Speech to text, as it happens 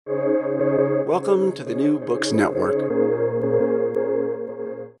Welcome to the New Books Network.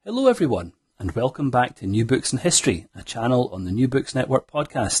 Hello everyone, and welcome back to New Books in History, a channel on the New Books Network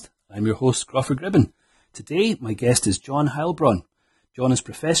podcast. I'm your host, Crawford Gribben. Today, my guest is John Heilbron. John is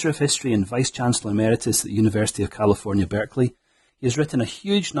Professor of History and Vice-Chancellor Emeritus at the University of California, Berkeley. He has written a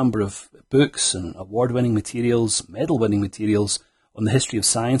huge number of books and award-winning materials, medal-winning materials on the history of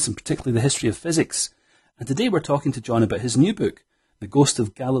science and particularly the history of physics. And today we're talking to John about his new book, The Ghost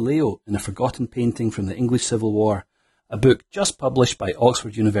of Galileo in a Forgotten Painting from the English Civil War, a book just published by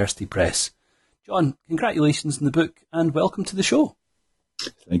Oxford University Press. John, congratulations on the book and welcome to the show.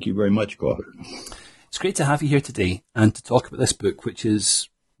 Thank you very much, Crawford. It's great to have you here today and to talk about this book, which is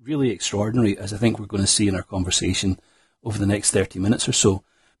really extraordinary, as I think we're going to see in our conversation over the next 30 minutes or so.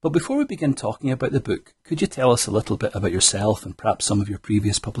 But before we begin talking about the book, could you tell us a little bit about yourself and perhaps some of your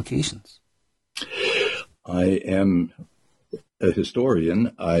previous publications? I am a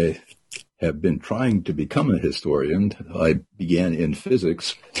historian. I have been trying to become a historian. I began in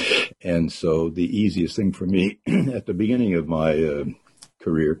physics, and so the easiest thing for me at the beginning of my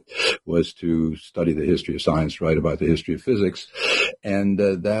career was to study the history of science, write about the history of physics, and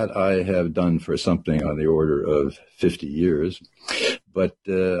that I have done for something on the order of 50 years. But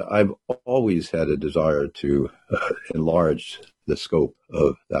I've always had a desire to enlarge the scope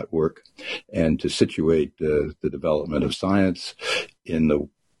of that work and to situate the development of science in the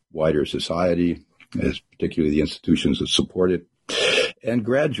wider society, as particularly the institutions that support it. And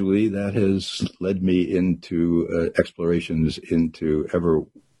gradually that has led me into explorations into ever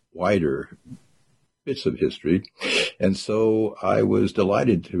wider bits of history. And so I was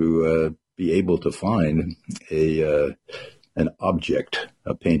delighted to be able to find an object,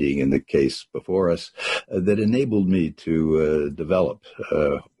 a painting in the case before us, that enabled me to develop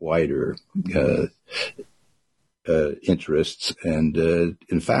wider interests and,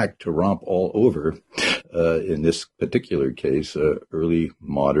 in fact, to romp all over, in this particular case, early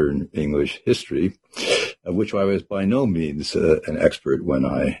modern English history, of which I was by no means an expert when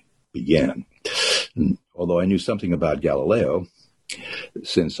I began. Although I knew something about Galileo,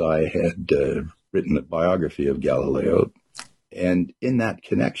 since I had written a biography of Galileo. And in that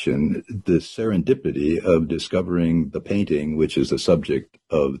connection, the serendipity of discovering the painting, which is the subject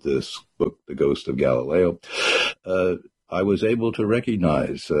of this book, The Ghost of Galileo, I was able to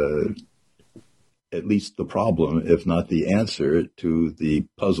recognize at least the problem, if not the answer, to the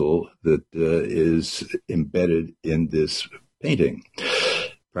puzzle that is embedded in this painting.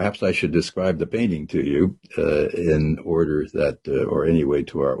 Perhaps I should describe the painting to you in order that, or anyway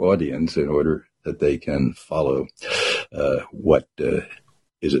to our audience, in order that they can follow what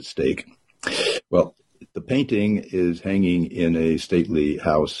is at stake. Well, the painting is hanging in a stately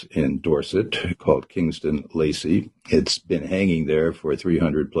house in Dorset called Kingston Lacy. It's been hanging there for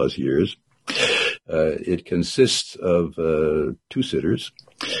 300 plus years. It consists of two sitters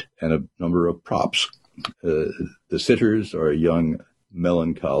and a number of props. The sitters are a young,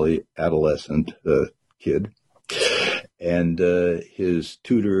 melancholy, adolescent kid, and his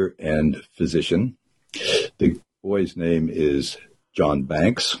tutor and physician. The boy's name is John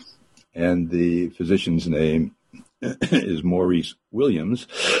Banks, and the physician's name is Maurice Williams,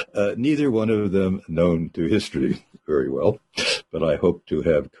 neither one of them known to history very well, but I hope to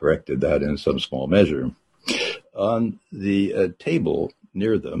have corrected that in some small measure. On the table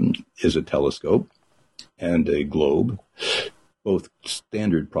near them is a telescope and a globe, both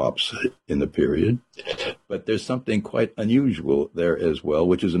standard props in the period, but there's something quite unusual there as well,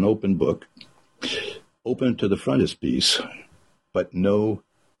 which is an open book, open to the frontispiece, but no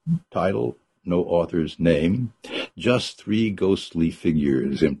title, no author's name, just three ghostly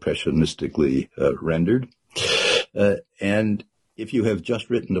figures impressionistically rendered. And if you have just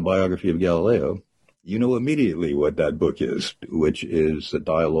written the biography of Galileo, you know immediately what that book is, which is a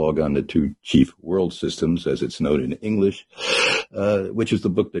dialogue on the two chief world systems, as it's known in English, which is the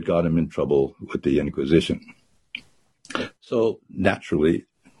book that got him in trouble with the Inquisition. So naturally,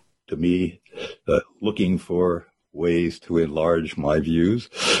 to me, looking for ways to enlarge my views,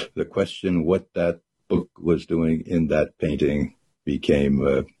 the question what that book was doing in that painting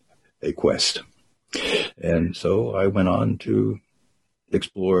became a quest. And so I went on to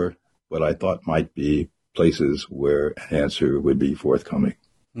explore what I thought might be places where an answer would be forthcoming.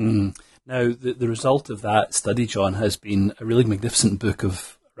 Now, the result of that study, John, has been a really magnificent book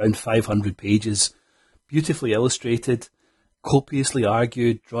of around 500 pages, beautifully illustrated, copiously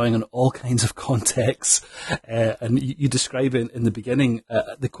argued, drawing on all kinds of contexts. And you describe it in the beginning,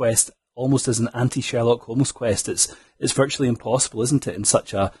 the quest, almost as an anti-Sherlock Holmes quest. It's virtually impossible, isn't it, in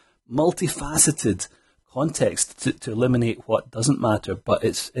such a multifaceted, context to eliminate what doesn't matter. But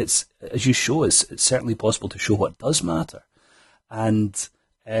it's as you show, it's certainly possible to show what does matter. And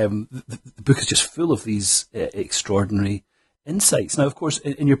the book is just full of these extraordinary insights. Now, of course,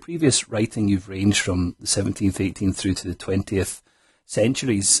 in your previous writing, you've ranged from the 17th, 18th through to the 20th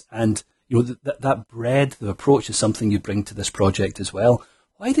centuries. And that breadth of approach is something you bring to this project as well.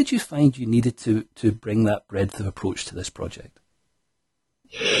 Why did you find you needed to bring that breadth of approach to this project?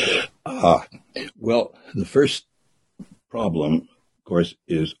 Well, the first problem, of course,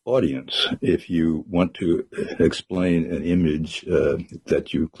 is audience. If you want to explain an image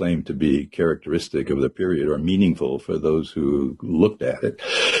that you claim to be characteristic of the period or meaningful for those who looked at it,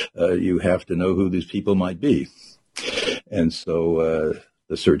 you have to know who these people might be. And so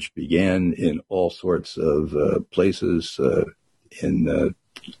the search began in all sorts of places, in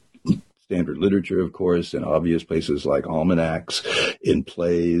standard literature, of course, in obvious places like almanacs, in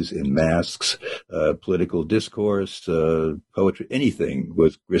plays, in masks, political discourse, poetry, anything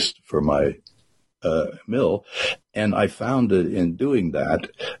was grist for my mill. And I found that in doing that,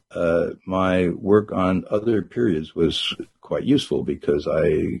 my work on other periods was quite useful because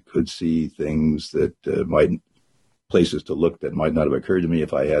I could see things that places to look that might not have occurred to me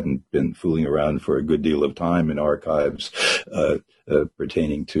if I hadn't been fooling around for a good deal of time in archives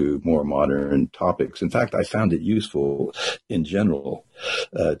pertaining to more modern topics. In fact, I found it useful in general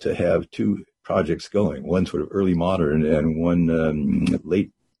to have two projects going, one sort of early modern and one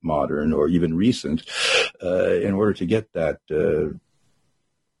late modern or even recent, in order to get that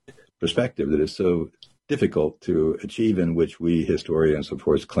perspective that is so difficult to achieve, in which we historians, of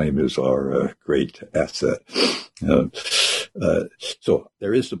course, claim is our great asset. So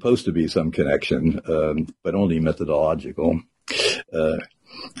there is supposed to be some connection, but only methodological.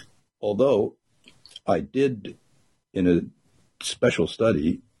 Although I did, in a special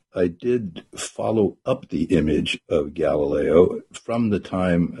study, I did follow up the image of Galileo from the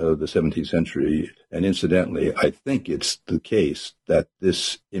time of the 17th century. And incidentally, I think it's the case that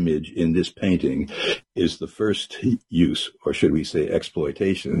this image in this painting is the first use, or should we say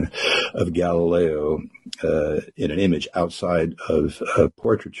exploitation, of Galileo in an image outside of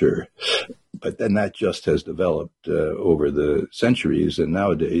portraiture. But then that just has developed over the centuries. And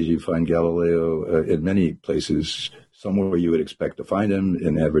nowadays you find Galileo in many places somewhere you would expect to find him,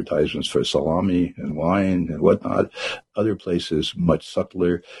 in advertisements for salami and wine and whatnot. Other places much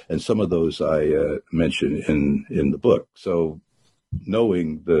subtler, and some of those I mention in the book. So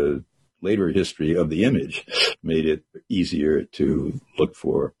knowing the later history of the image made it easier to look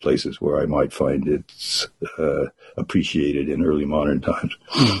for places where I might find it appreciated in early modern times.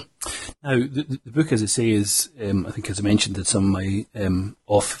 Now, the book, as I say, is, I think as I mentioned in some of my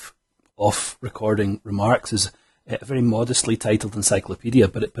off-recording remarks, is a very modestly titled encyclopedia,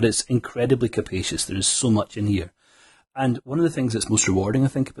 but it's incredibly capacious. There is so much in here. And one of the things that's most rewarding, I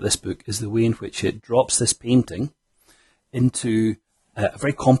think, about this book is the way in which it drops this painting into a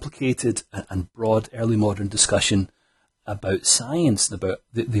very complicated and broad early modern discussion about science and about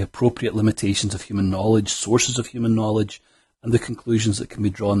the appropriate limitations of human knowledge, sources of human knowledge, and the conclusions that can be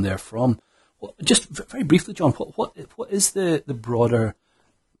drawn therefrom. Well, just very briefly, John, what is the broader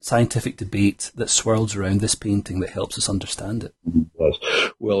scientific debate that swirls around this painting that helps us understand it?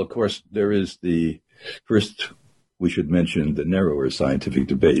 Yes. Well, of course, there is first, we should mention the narrower scientific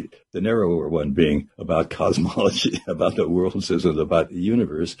debate, the narrower one being about cosmology, about the world system, about the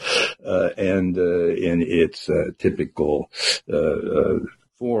universe, and in its typical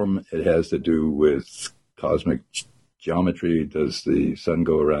form, it has to do with cosmic geometry. Does the sun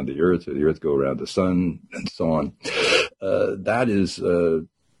go around the earth, or the earth go around the sun, and so on? That is a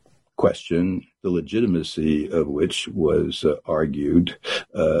question, the legitimacy of which was argued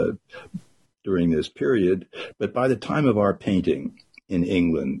during this period. But by the time of our painting in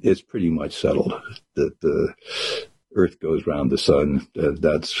England, it's pretty much settled that the earth goes around the sun.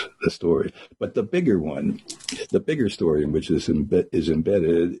 That's the story. But the bigger one, the bigger story in which is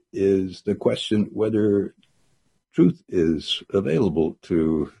embedded is the question whether truth is available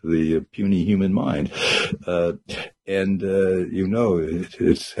to the puny human mind.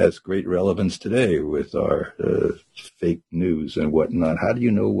 It has great relevance today with our fake news and whatnot. How do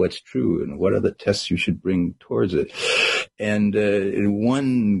you know what's true, and what are the tests you should bring towards it? And in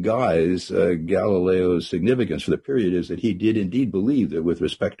one guise, Galileo's significance for the period is that he did indeed believe that with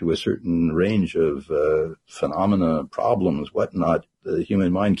respect to a certain range of phenomena, problems, whatnot, the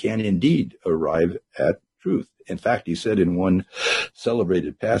human mind can indeed arrive at truth. In fact, he said in one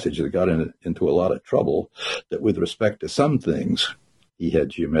celebrated passage that got into a lot of trouble that with respect to some things, he had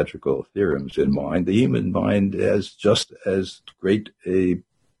geometrical theorems in mind. The human mind has just as great a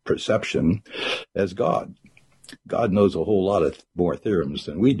perception as God. God knows a whole lot of more theorems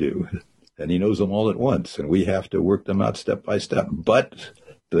than we do, and he knows them all at once, and we have to work them out step by step. But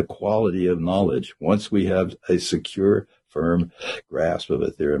the quality of knowledge, once we have a secure, firm grasp of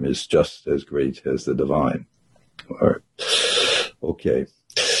a theorem, is just as great as the divine. Okay.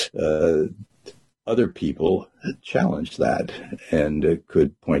 Other people challenge that and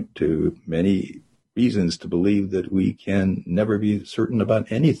could point to many reasons to believe that we can never be certain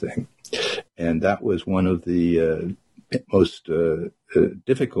about anything. And that was one of the most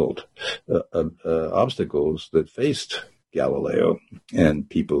difficult obstacles that faced Galileo and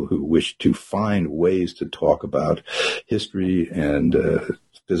people who wished to find ways to talk about history and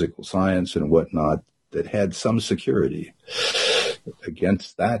physical science and whatnot that had some security.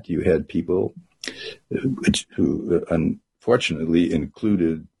 Against that, you had people who unfortunately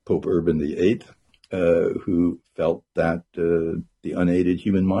included Pope Urban VIII, who felt that the unaided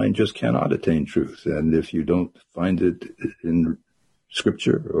human mind just cannot attain truth. And if you don't find it in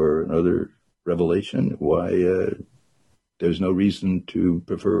Scripture or another revelation, why, there's no reason to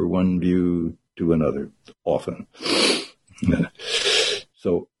prefer one view to another, often.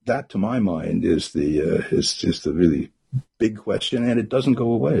 So that, to my mind, is the really big question, and it doesn't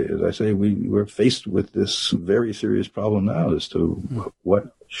go away. As I say, we're faced with this very serious problem now as to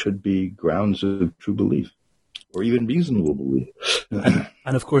what should be grounds of true belief, or even reasonable belief.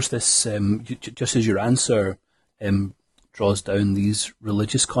 And of course, this just as your answer draws down these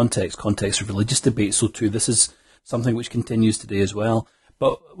religious contexts of religious debate, so too this is something which continues today as well.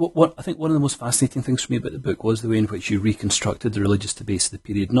 But what I think one of the most fascinating things for me about the book was the way in which you reconstructed the religious debates of the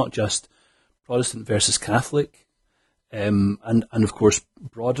period, not just Protestant versus Catholic, and of course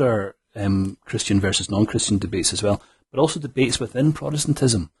broader Christian versus non-Christian debates as well, but also debates within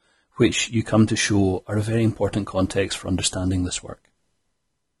Protestantism, which you come to show are a very important context for understanding this work.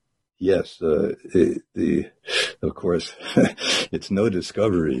 Yes, of course, it's no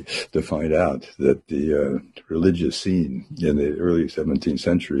discovery to find out that the religious scene in the early 17th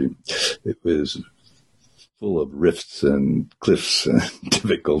century, it was full of rifts and cliffs and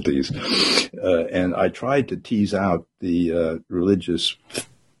difficulties. And I tried to tease out the religious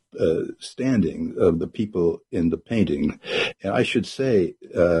standing of the people in the painting. And I should say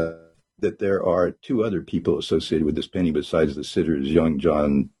that there are two other people associated with this painting besides the sitters, young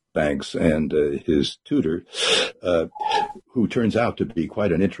John Banks and his tutor, who turns out to be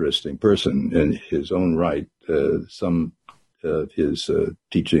quite an interesting person in his own right. Some of his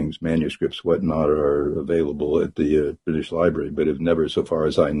teachings, manuscripts, whatnot, are available at the British Library, but have never, so far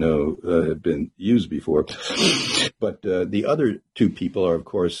as I know, have been used before. But the other two people are, of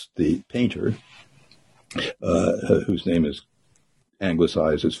course, the painter, whose name is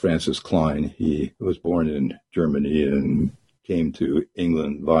anglicized as Francis Klein. He was born in Germany and came to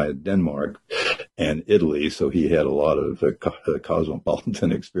England via Denmark and Italy, so he had a lot of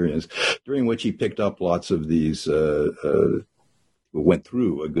cosmopolitan experience, during which he picked up lots of these, went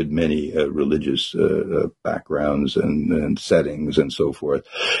through a good many religious backgrounds and settings and so forth,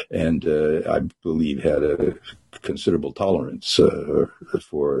 and I believe had a considerable tolerance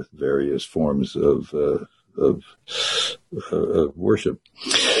for various forms of worship.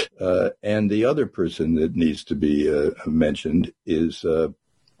 And the other person that needs to be mentioned is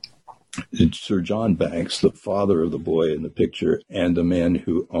Sir John Banks, the father of the boy in the picture, and the man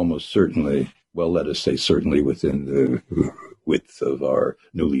who almost certainly, well, let us say certainly within the width of our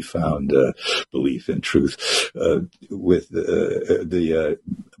newly found belief in truth, with the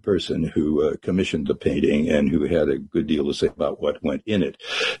person who commissioned the painting and who had a good deal to say about what went in it.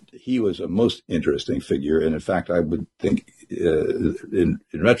 He was a most interesting figure, and in fact, I would think, in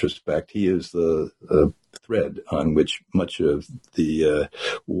retrospect, he is the thread on which much of the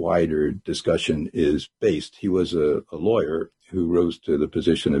wider discussion is based. He was a lawyer who rose to the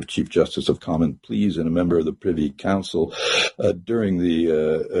position of Chief Justice of Common Pleas and a member of the Privy Council during the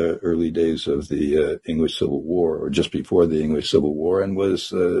early days of the English Civil War, or just before the English Civil War, and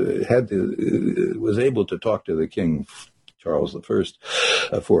was able to talk to the King, Charles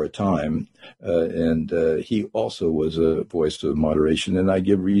I, for a time, and he also was a voice of moderation. And I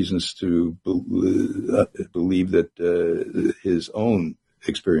give reasons to believe that his own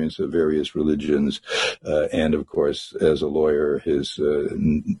experience of various religions, and of course, as a lawyer, his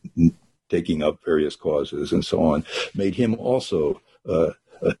taking up various causes and so on, made him also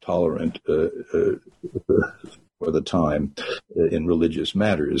tolerant for the time in religious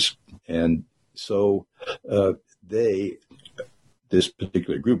matters. And so this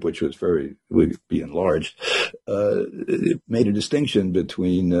particular group, which was would be enlarged, made a distinction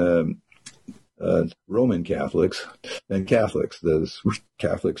between Roman Catholics and Catholics, those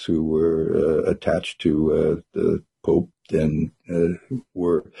Catholics who were attached to the Pope and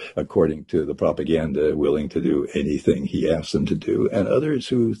were, according to the propaganda, willing to do anything he asked them to do, and others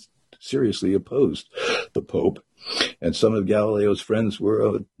who seriously opposed the Pope. And some of Galileo's friends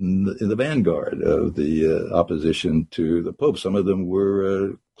were in the vanguard of the opposition to the Pope. Some of them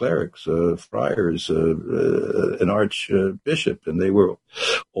were clerics, friars, an archbishop, and they were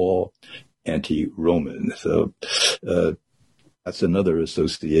all anti-Roman. So that's another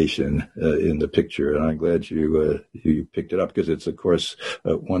association in the picture, and I'm glad you picked it up, because it's, of course,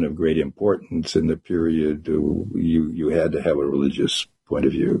 one of great importance in the period. You had to have a religious point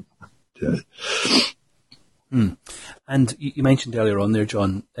of view. And you mentioned earlier on there,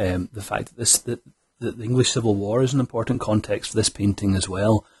 John, the fact that the English Civil War is an important context for this painting as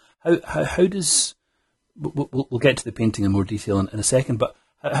well. How does we'll get to the painting in more detail in a second, but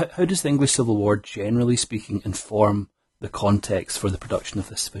how does the English Civil War, generally speaking, inform the context for the production of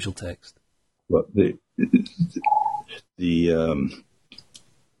this visual text? Well,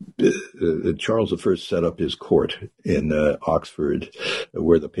 Charles I set up his court in Oxford,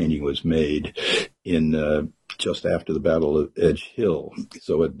 where the painting was made, in just after the Battle of Edge Hill.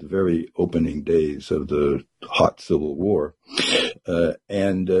 So at the very opening days of the hot Civil War,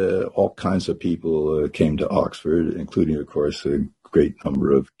 and all kinds of people came to Oxford, including, of course, a great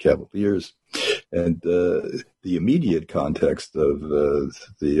number of Cavaliers. And the immediate context of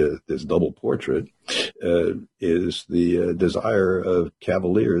this double portrait is the desire of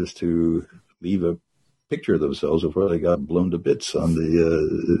Cavaliers to leave a picture of themselves before they got blown to bits on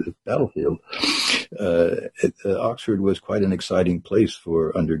the battlefield. Oxford was quite an exciting place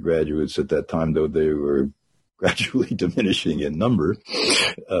for undergraduates at that time, though they were gradually diminishing in number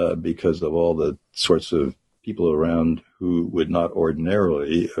because of all the sorts of people around who would not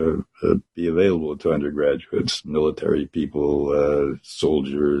ordinarily be available to undergraduates: military people,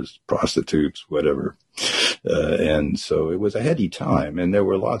 soldiers, prostitutes, whatever. And so it was a heady time, and there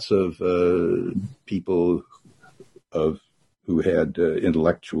were lots of people who had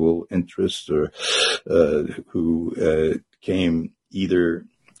intellectual interests, or who came either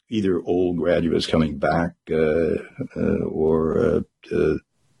old graduates coming back, or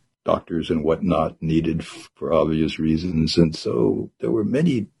doctors and whatnot needed for obvious reasons. And so there were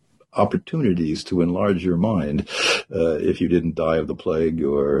many opportunities to enlarge your mind if you didn't die of the plague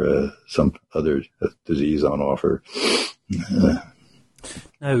or some other disease on offer.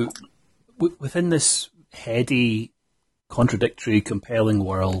 Now, within this heady, contradictory, compelling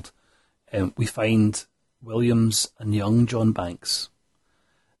world, we find Williams and young John Banks.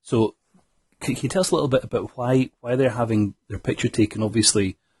 So can you tell us a little bit about why they're having their picture taken?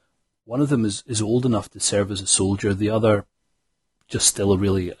 Obviously, one of them is old enough to serve as a soldier, the other just still a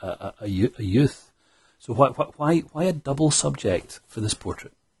youth. So why a double subject for this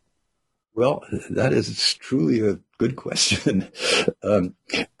portrait? Well, that is truly a good question.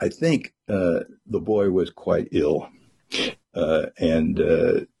 I think the boy was quite ill,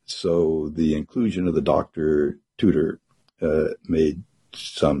 and so the inclusion of the doctor tutor made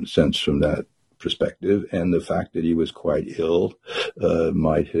some sense from that perspective, and the fact that he was quite ill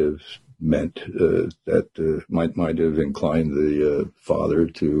might have meant might have inclined the father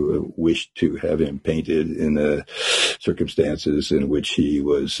to wish to have him painted in circumstances in which he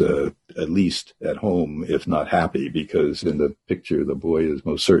was at least at home, if not happy, because in the picture the boy is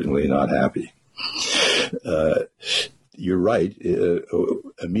most certainly not happy. You're right.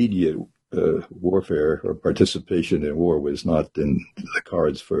 Immediate warfare or participation in war was not in the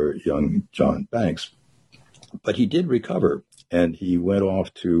cards for young John Banks, but he did recover, and he went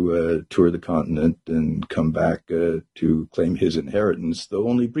off to tour the continent and come back to claim his inheritance, though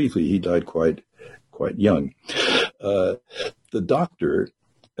only briefly. He died quite young. The doctor,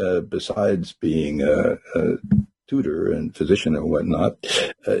 besides being a tutor and physician and whatnot,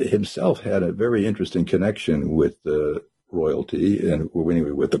 himself had a very interesting connection with royalty and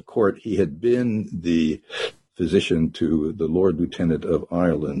anyway with the court. He had been the physician to the Lord Lieutenant of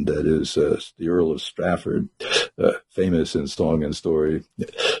Ireland, that is the Earl of Strafford, famous in song and story,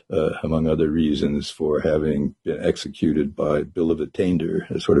 among other reasons, for having been executed by bill of attainder,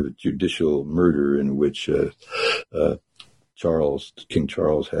 a sort of a judicial murder in which King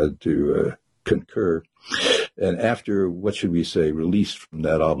Charles had to concur. And after, what should we say, released from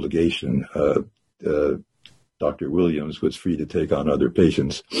that obligation, Dr. Williams was free to take on other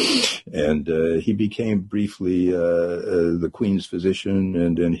patients, and he became briefly the Queen's physician,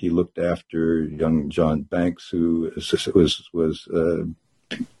 and then he looked after young John Banks, who was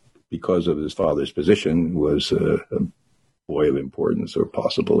because of his father's position, was a boy of importance or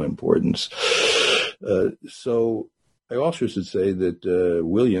possible importance. So I also should say that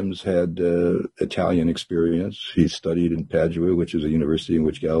Williams had Italian experience. He studied in Padua, which is a university in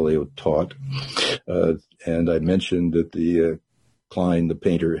which Galileo taught. And I mentioned that the Klein, the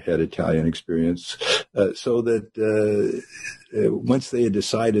painter, had Italian experience. So that once they had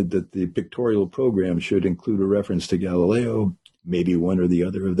decided that the pictorial program should include a reference to Galileo, maybe one or the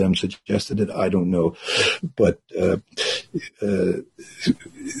other of them suggested it, I don't know. But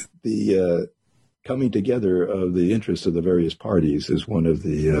the coming together of the interests of the various parties is one of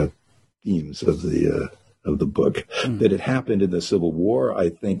the themes of the book. That it happened in the Civil War, I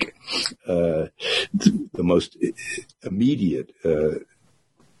think the most immediate,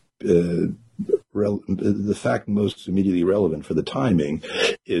 the fact most immediately relevant for the timing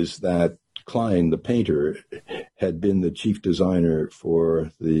is that Klein, the painter, had been the chief designer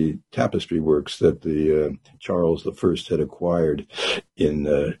for the tapestry works that the Charles I had acquired in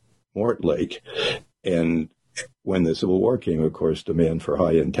Mortlake. And when the Civil War came, of course, demand for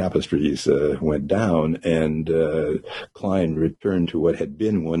high-end tapestries went down, and Klein returned to what had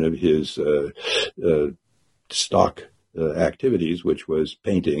been one of his stock activities, which was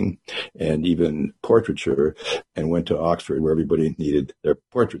painting and even portraiture, and went to Oxford where everybody needed their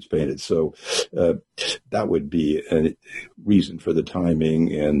portraits painted. So that would be a reason for the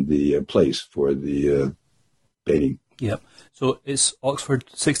timing and the place for the painting. Yep. So it's Oxford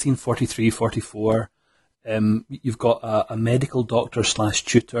 1643-44. You've got a medical doctor /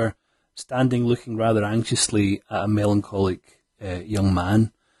 tutor standing looking rather anxiously at a melancholic young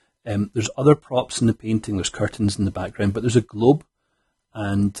man. There's other props in the painting. There's curtains in the background, but there's a globe,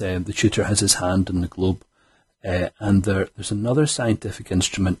 and the tutor has his hand on the globe. And there's another scientific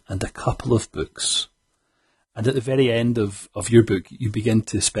instrument and a couple of books. And at the very end of your book, you begin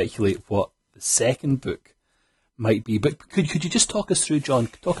to speculate what the second book might be. But could you just talk us through, John,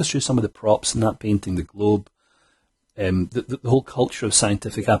 some of the props in that painting, the globe, the whole culture of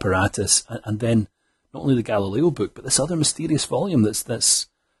scientific apparatus, and then not only the Galileo book, but this other mysterious volume that's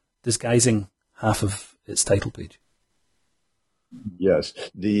disguising half of its title page. Yes,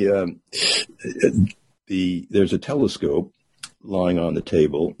 there's a telescope lying on the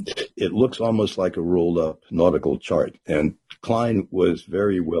table. It looks almost like a rolled up nautical chart, and Klein was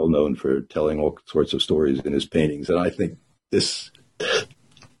very well known for telling all sorts of stories in his paintings. And I think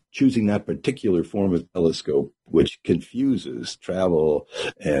choosing that particular form of telescope, which confuses travel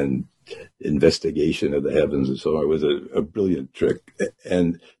and investigation of the heavens and so on, was a brilliant trick.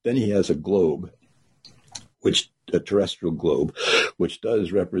 And then he has a globe, a terrestrial globe, which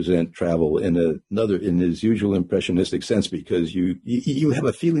does represent travel in his usual impressionistic sense, because you have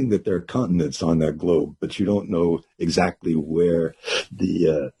a feeling that there are continents on that globe, but you don't know exactly where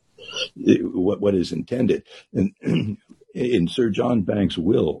what is intended. And in Sir John Banks'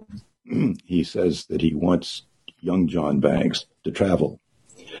 will, he says that he wants young John Banks to travel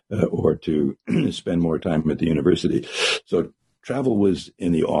or to spend more time at the university. So travel was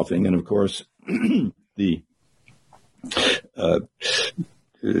in the offing, and of course,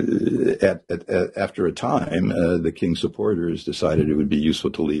 after a time, the king's supporters decided it would be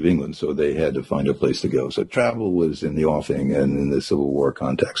useful to leave England, so they had to find a place to go. So travel was in the offing and in the Civil War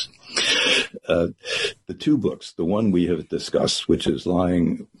context. The two books, the one we have discussed, which is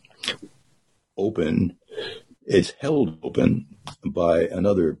lying open, it's held open by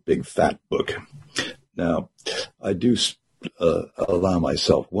another big fat book. Now, I do allow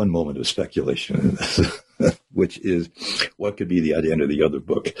myself one moment of speculation in this, which is what could be the idea of the other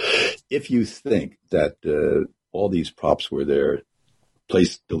book. If you think that all these props were there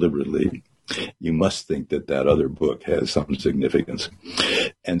placed deliberately, you must think that other book has some significance.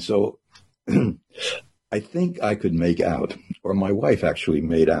 And so I think I could make out, or my wife actually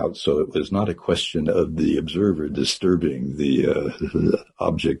made out, so it was not a question of the observer disturbing the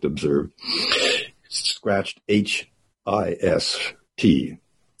object observed, scratched HIST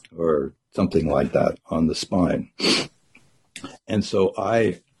or something like that on the spine. And so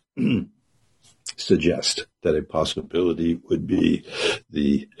I suggest that a possibility would be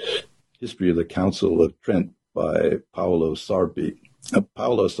the History of the Council of Trent by Paolo Sarpi.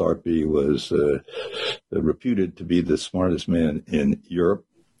 Paolo Sarpi was reputed to be the smartest man in Europe.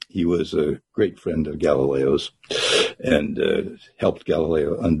 He was a great friend of Galileo's and helped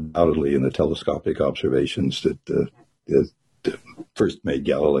Galileo undoubtedly in the telescopic observations that first made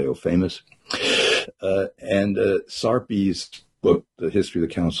Galileo famous. And Sarpi's book, The History of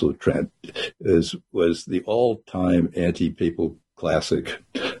the Council of Trent, was the all-time anti-papal classic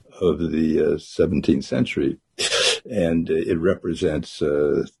of the 17th century. And it represents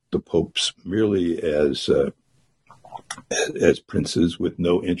the popes merely as as princes with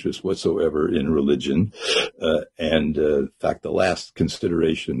no interest whatsoever in religion. In fact, the last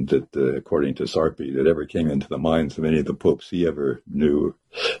consideration that, according to Sarpi, that ever came into the minds of any of the popes he ever knew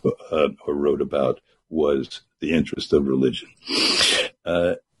or wrote about was the interest of religion.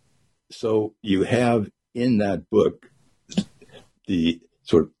 So you have in that book the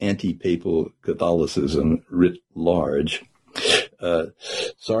sort of anti-papal Catholicism writ large.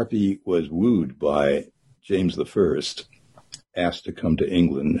 Sarpi was wooed by James I, asked to come to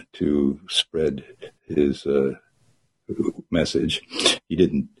England to spread his message. He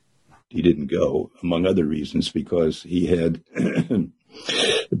didn't go, among other reasons, because he had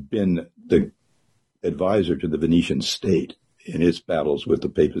been the advisor to the Venetian state in its battles with the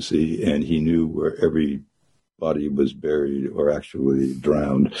papacy, and he knew where every body was buried or actually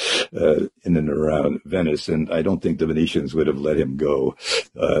drowned in and around Venice. And I don't think the Venetians would have let him go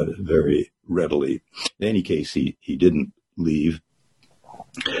very readily. In any case, he didn't leave.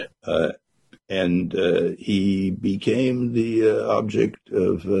 And he became the object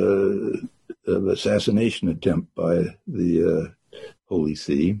of assassination attempt by the Holy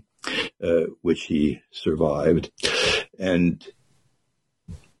See, which he survived. And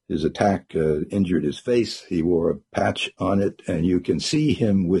his attack injured his face. He wore a patch on it, and you can see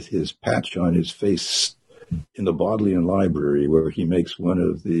him with his patch on his face in the Bodleian Library, where he makes one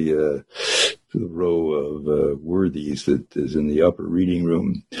of the row of worthies that is in the upper reading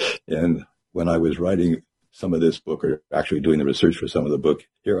room. And when I was writing some of this book, or actually doing the research for some of the book,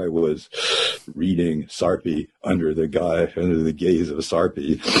 here I was reading Sarpi under the gaze of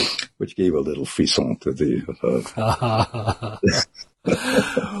Sarpi, which gave a little frisson to the...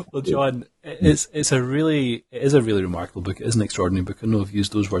 Well, John, it is a really remarkable book. It is an extraordinary book. I know I've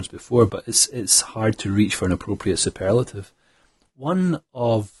used those words before, but it's hard to reach for an appropriate superlative. One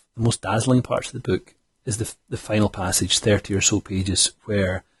of the most dazzling parts of the book is the final passage, 30 or so pages,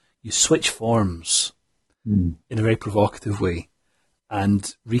 where you switch forms in a very provocative way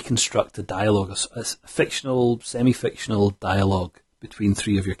and reconstruct a dialogue, a fictional, semi-fictional dialogue between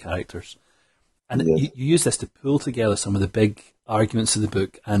three of your characters. And you use this to pull together some of the big arguments of the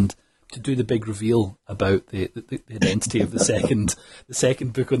book and to do the big reveal about the identity of the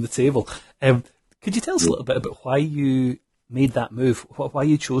second book on the table. Could you tell us a little bit about why you made that move, why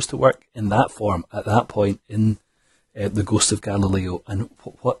you chose to work in that form at that point in The Ghost of Galileo, and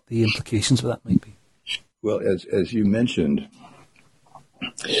what the implications of that might be? Well, as you mentioned,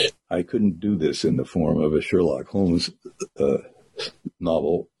 I couldn't do this in the form of a Sherlock Holmes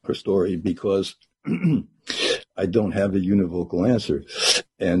novel or story because I don't have a univocal answer.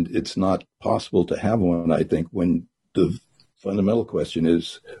 And it's not possible to have one, I think, when the fundamental question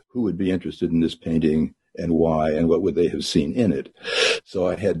is who would be interested in this painting and why, and what would they have seen in it. So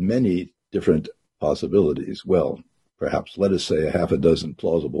I had many different possibilities. Well, perhaps let us say a half a dozen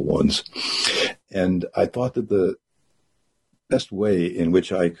plausible ones. And I thought that the best way in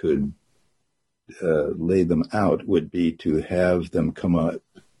which I could lay them out would be to have them come up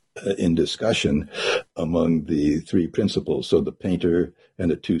in discussion among the three principals, so the painter and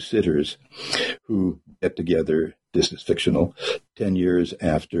the two sitters, who get together, this is fictional, 10 years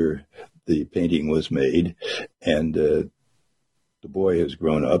after the painting was made, and the boy has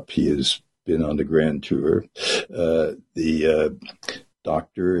grown up. He has been on the grand tour. The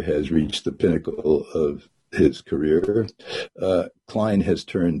doctor has reached the pinnacle of his career. Klein has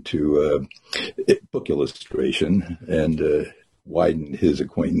turned to book illustration and widened his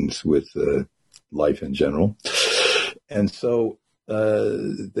acquaintance with life in general. And so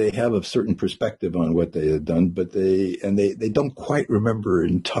they have a certain perspective on what they had done, but they don't quite remember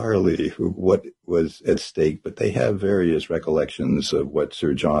entirely what was at stake, but they have various recollections of what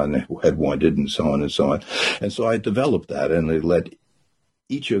Sir John had wanted and so on and so on. And so I developed that, and I let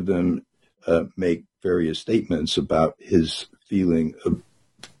each of them make various statements about his feeling of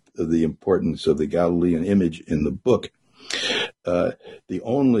the importance of the Galilean image in the book. The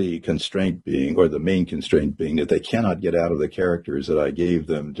only constraint being, or the main constraint being, that they cannot get out of the characters that I gave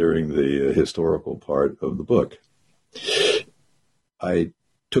them during the historical part of the book. I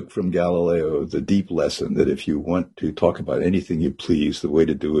took from Galileo the deep lesson that if you want to talk about anything you please, the way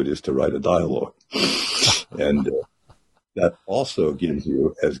to do it is to write a dialogue. And that also gives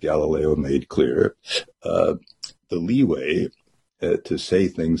you, as Galileo made clear, the leeway to say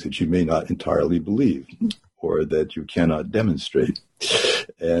things that you may not entirely believe or that you cannot demonstrate.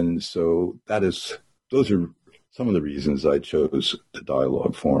 And so those are some of the reasons I chose the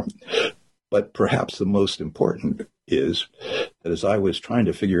dialogue form. But perhaps the most important is that as I was trying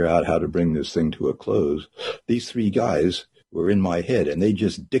to figure out how to bring this thing to a close, these three guys were in my head, and they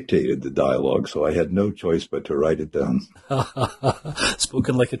just dictated the dialogue, so I had no choice but to write it down.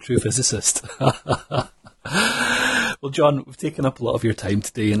 Spoken like a true physicist. Well, John, we've taken up a lot of your time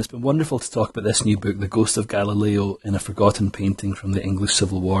today, and it's been wonderful to talk about this new book, The Ghost of Galileo in a Forgotten Painting from the English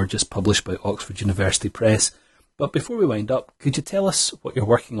Civil War, just published by Oxford University Press. But before we wind up, could you tell us what you're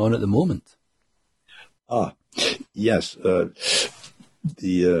working on at the moment? Yes.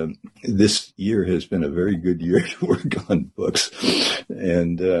 This year has been a very good year to work on books.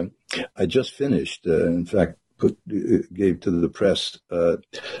 And I just finished, in fact, gave to the press a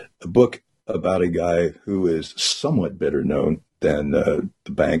book about a guy who is somewhat better known than the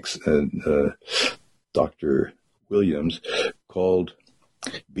Banks and Dr. Williams, called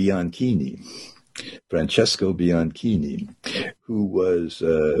Bianchini, Francesco Bianchini, who was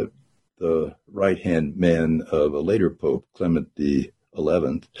the right-hand man of a later pope, Clement XI,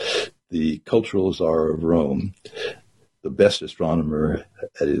 the cultural czar of Rome, the best astronomer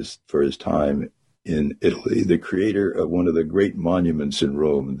for his time in Italy, the creator of one of the great monuments in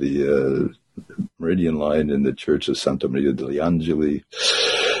Rome, the Meridian Line in the Church of Santa Maria degli Angeli,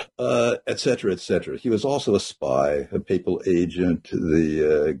 et cetera, et cetera. He was also a spy, a papal agent,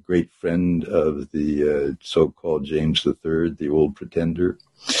 the great friend of the so-called James III, the old pretender,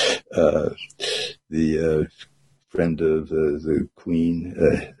 the friend of the Queen.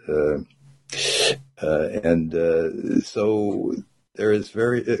 So there is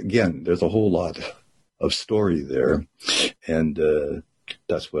there's a whole lot of story there. And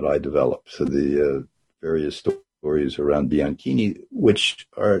that's what I developed. So the various stories around Bianchini, which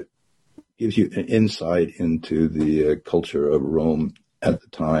gives you an insight into the culture of Rome at the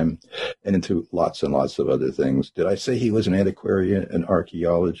time and into lots and lots of other things. Did I say he was an antiquarian, an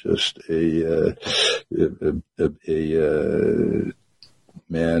archaeologist, a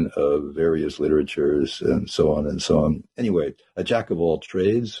man of various literatures, and so on and so on? Anyway, a jack of all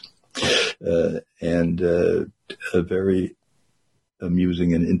trades, and a very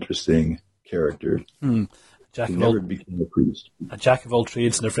amusing and interesting character. Never became a priest. A jack of all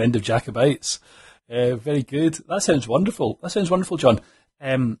trades and a friend of Jacobites. Very good. That sounds wonderful. John.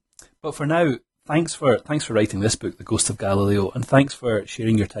 But for now, thanks for writing this book, The Ghost of Galileo, and thanks for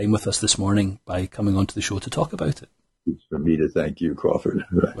sharing your time with us this morning by coming onto the show to talk about it. It's for me to thank you, Crawford.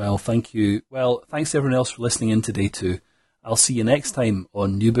 Well, thank you. Well, thanks to everyone else for listening in today too. I'll see you next time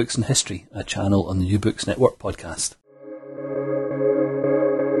on New Books in History, a channel on the New Books Network podcast.